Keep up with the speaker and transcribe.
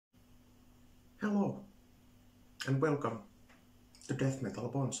Hello and welcome to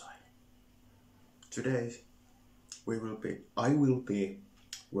DeathMetalBonsai. Today I will be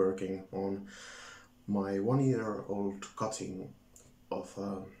working on my 1-year-old cutting of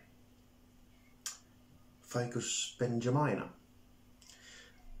Ficus benjamina.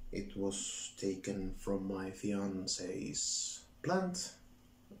 It was taken from my fiance's plant,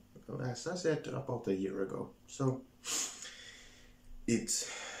 as I said, about a year ago. So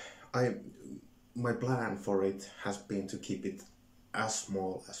my plan for it has been to keep it as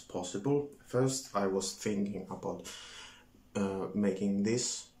small as possible. First I was thinking about making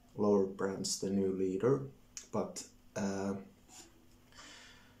this lower branch the new leader, but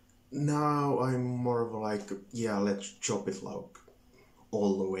now I'm more of like, yeah, let's chop it like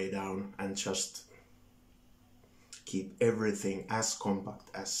all the way down and just keep everything as compact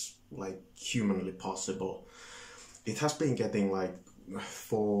as like humanly possible. It has been getting like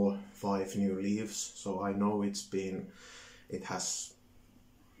 4-5 new leaves, so I know it has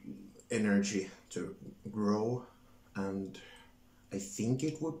energy to grow, and I think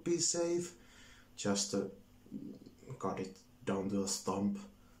it would be safe just to cut it down to a stump.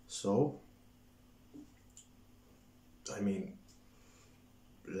 So I mean,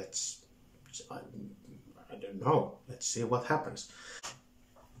 I don't know, let's see what happens.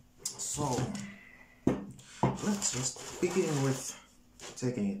 So let's just begin with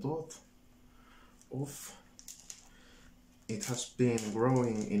taking it off. It has been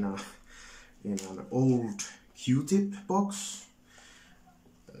growing in an old Q-tip box.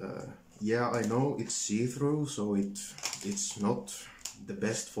 Yeah, I know it's see-through, so it's not the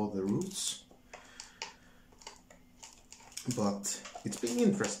best for the roots, but it's been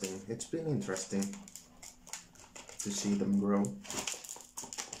interesting. It's been interesting to see them grow,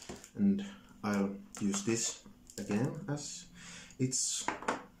 and I'll use this again as its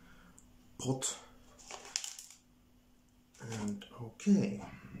pot. And okay,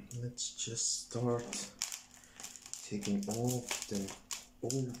 let's just start taking off the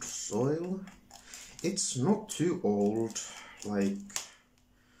old soil. It's not too old, like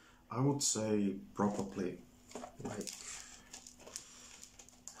I would say probably like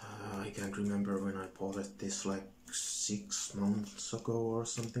I can't remember when I potted this, like 6 months ago or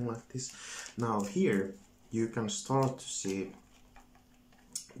something like this. Now here you can start to see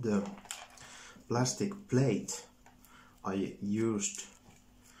the plastic plate I used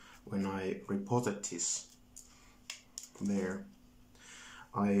when I repotted this there.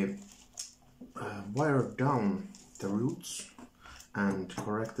 I wired down the roots and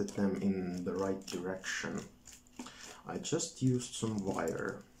corrected them in the right direction. I just used some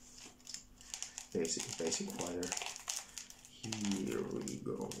wire, basic wire. Here we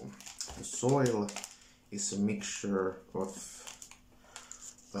go. The soil is a mixture of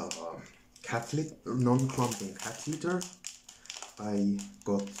non-clumping cat litter I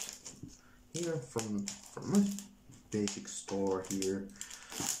got here from my basic store here.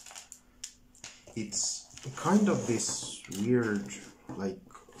 It's kind of this weird, like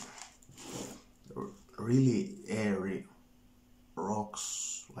really airy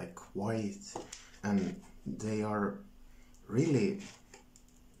rocks, like white, and they are really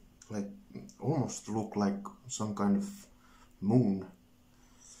like almost look like some kind of moon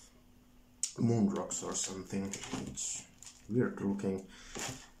rocks or something. It's weird looking,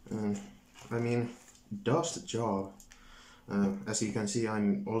 and I mean, it does the job. As you can see,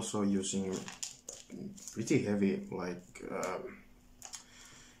 I'm also using pretty heavy, like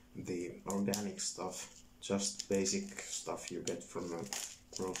the organic stuff, just basic stuff you get from the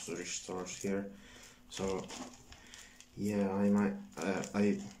grocery stores here. So yeah,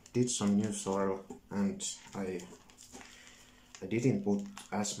 I did some new soil, and I didn't put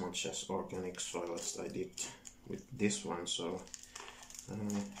as much as organic soil as I did with this one, so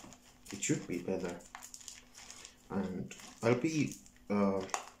it should be better. And I'll be oh,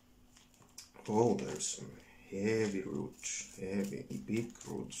 there's some heavy roots, big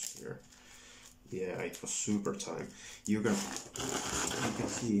roots here. Yeah, it was super time. You can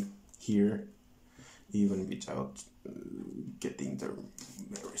see here, even without getting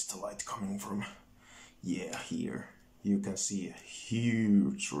where is the light coming from? Yeah, here you can see a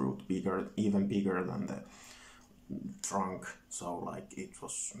huge root, even bigger than the trunk. So like, it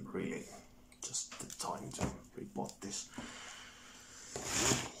was really just the time to repot this.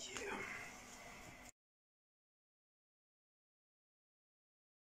 Yeah.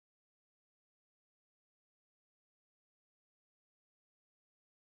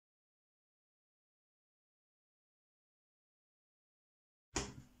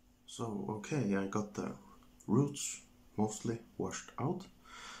 So okay, I got the roots mostly washed out,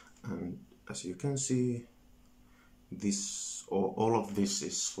 and as you can see, this all of this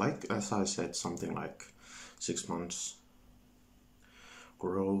is, like as I said, something like 6 months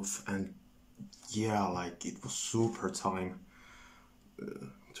growth. And yeah, like it was super time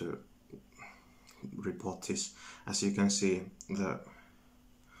to repot this. As you can see,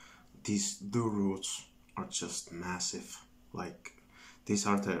 these two roots are just massive. Like these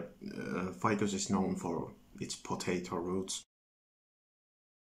are the ficus is known for its potato roots.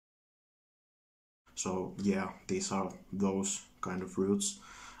 So yeah, these are those kind of roots,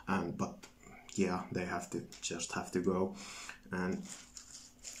 but yeah, they just have to go. And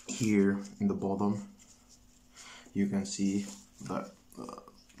here in the bottom, you can see that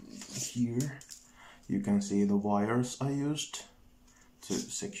here you can see the wires I used to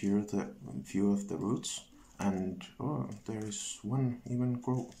secure the few of the roots, and oh, there is one even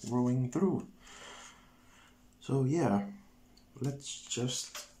growing through. So yeah, let's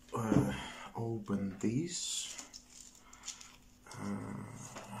just open these.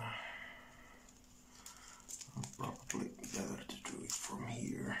 I'll probably better to do it from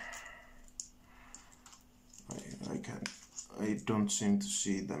here. I don't seem to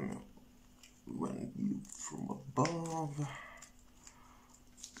see them when viewed from above.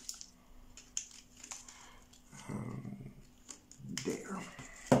 There.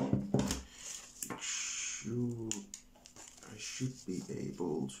 I should be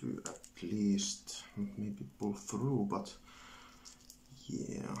able to at least maybe pull through, but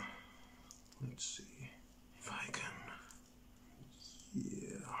yeah, let's see if I can.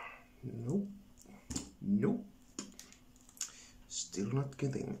 Yeah, nope, nope, still not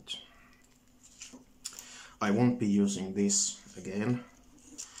getting it. I won't be using this again.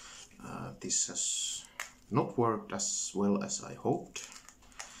 This has not worked as well as I hoped,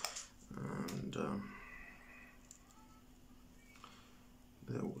 and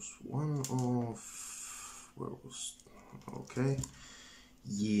there was one of, where was, okay,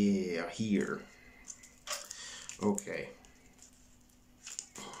 yeah, here. Okay,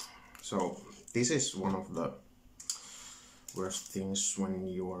 so this is one of the worst things when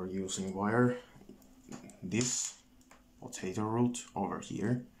you are using wire. This potato root over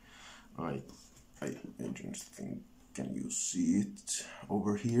here, I don't think, can you see it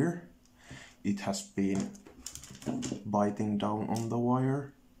over here? It has been biting down on the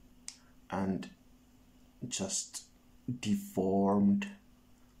wire and just deformed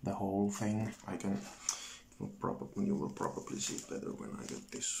the whole thing. You will probably see it better when I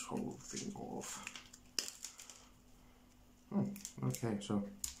get this whole thing off. Oh, okay, so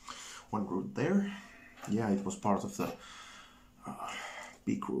one root there. Yeah, it was part of the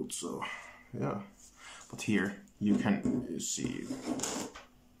big root, so yeah. But here you can see.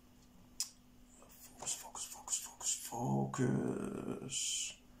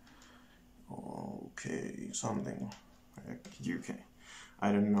 Focus. Okay, something. You can.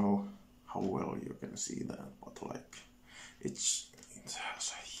 I don't know how well you can see that, but like it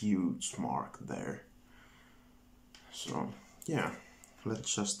has a huge mark there. So yeah,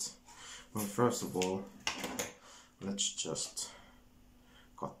 let's just. Well, first of all, let's just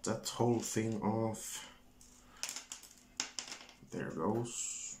cut that whole thing off. There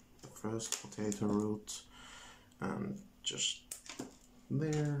goes the first potato root, and just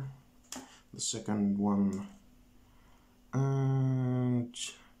there, the second one, and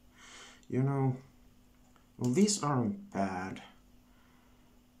you know, well, these aren't bad,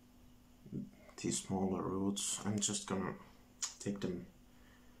 these smaller roots. I'm just gonna take them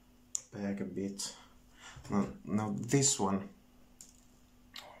back a bit. Now this one,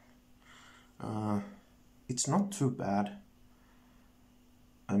 it's not too bad.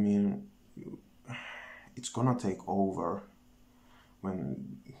 I mean, it's gonna take over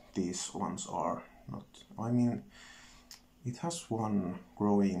when these ones are not. I mean, it has one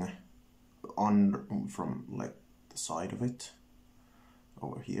growing on from like the side of it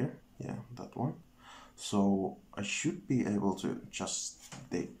over here. Yeah, that one. So I should be able to just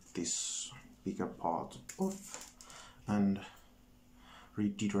take this bigger part off and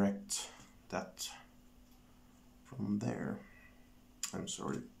redirect that from there. I'm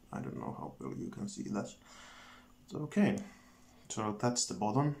sorry, I don't know how well you can see that. But okay, so that's the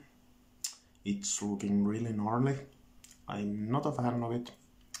bottom. It's looking really gnarly. I'm not a fan of it,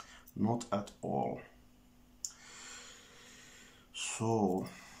 not at all. So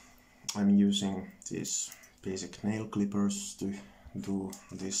I'm using these basic nail clippers to do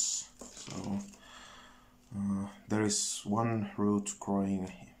this. So there is one root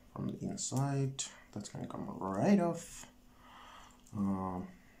growing from the inside that's gonna come right off.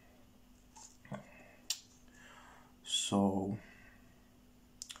 So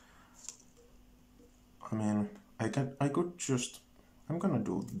I mean, I could just, I'm gonna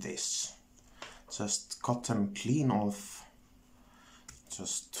do this. Just cut them clean off.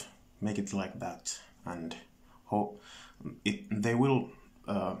 Just make it like that, and they will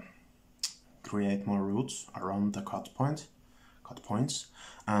create more roots around the cut points,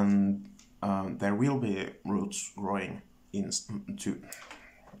 and there will be roots growing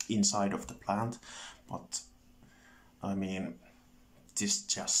inside of the plant. But I mean, this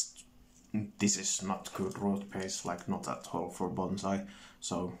is not good root pace, like not at all for bonsai.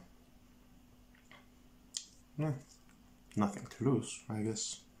 So no, nothing to lose, I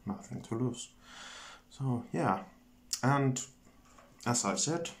guess. Nothing to lose. So yeah, and as I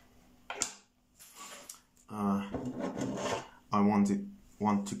said, I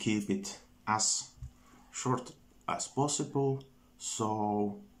want to keep it as short as possible.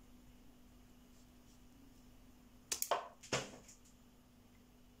 So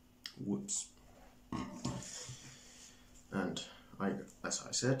whoops. And as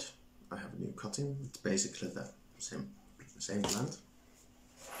I said, I have a new cutting. It's basically the same plant.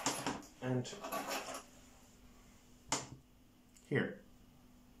 And here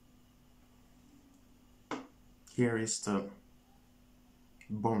is the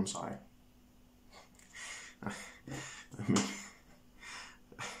bonsai. I mean,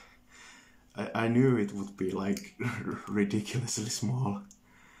 I knew it would be like ridiculously small,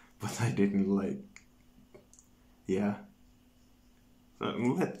 but I didn't like. Yeah. So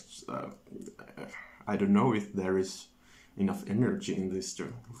let's. I don't know if there is enough energy in this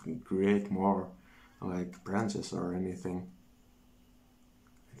to create more like branches or anything.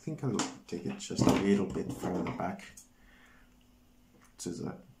 I think I'll take it just a little bit further back to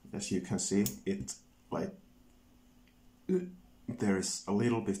the, as you can see, it like there is a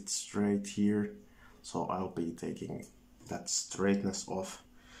little bit straight here, so I'll be taking that straightness off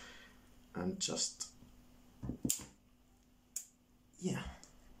and just, yeah,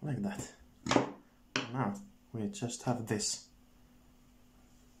 like that. Now we just have this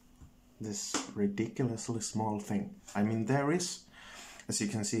ridiculously small thing. I mean, there is, as you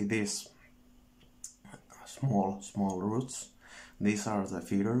can see, these small roots. These are the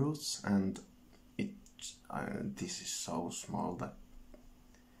feeder roots, and this is so small that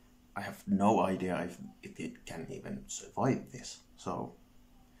I have no idea if it can even survive this. So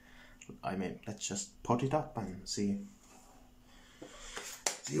I mean, let's just pot it up and see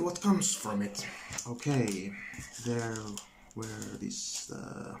what comes from it. Okay, here is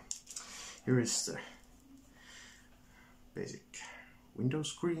the basic window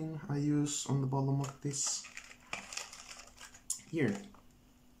screen I use on the bottom of this here.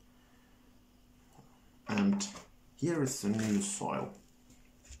 And here is the new soil.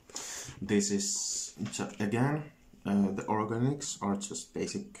 This is again, the organics are just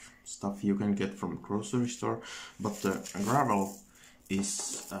basic stuff you can get from grocery store, but the gravel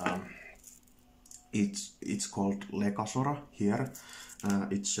is it's called lekasora here.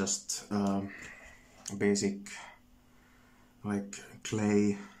 It's just basic like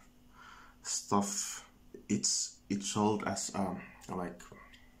clay stuff. It's sold as like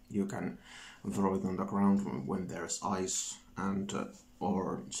you can throw it on the ground when there's ice, and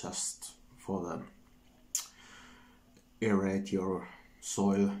or just for the aerate your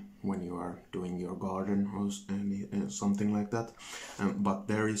soil when you are doing your garden or something like that. But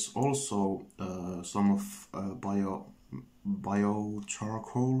there is also some of bio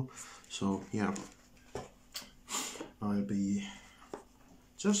charcoal. So yeah, I'll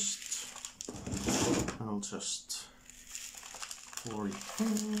just pour it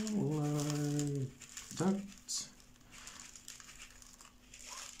like that.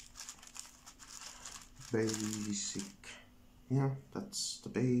 Basic, yeah, that's the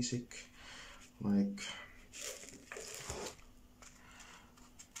basic, like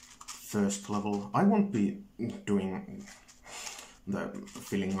first level. I won't be doing the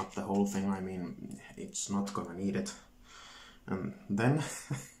filling up the whole thing. I mean, it's not gonna need it. And then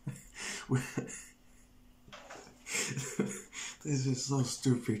this is so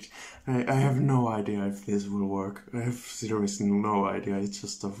stupid. I have no idea if this will work. I have seriously no idea. It's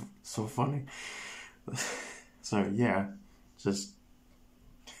just so funny. So yeah, just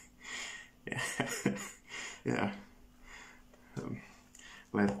yeah.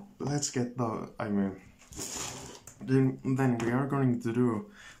 Let's get the. I mean, then we are going to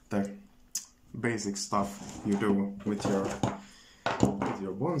do the basic stuff you do with your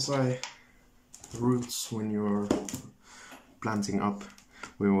bonsai roots when you're planting up.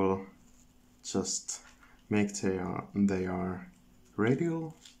 We will just make they are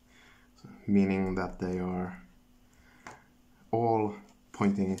radial, meaning that they are all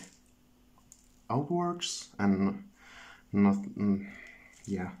pointing outwards and not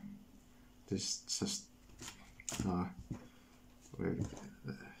yeah, this just wait,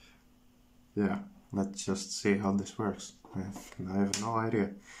 yeah, let's just see how this works. I have no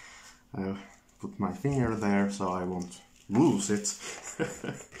idea. I'll put my finger there so I won't lose it.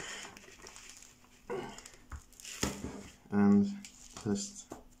 And just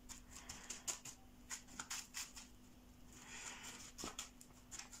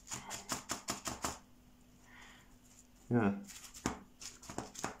yeah.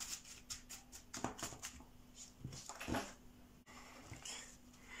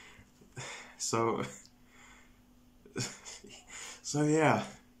 So so yeah,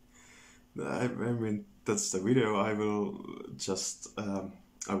 I mean that's the video. I will just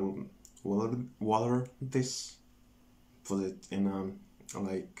I will water this, put it in a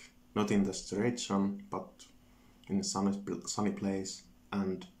like not in the straight sun but in a sunny place,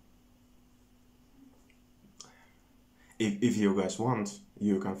 and if you guys want,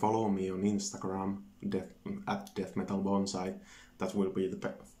 you can follow me on Instagram at DeathMetalBonsai. That will be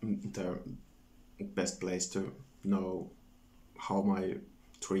the best place to know how my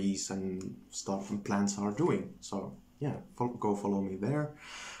trees and stuff and plants are doing. So yeah, go follow me there.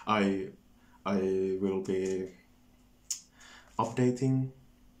 I will be updating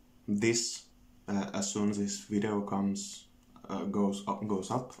this as soon as this video goes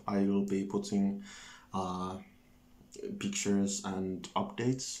up. I will be putting pictures and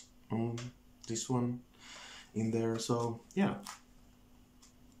updates on this one in there. So yeah,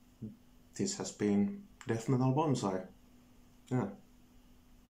 this has been DeathMetalBonsai. Yeah.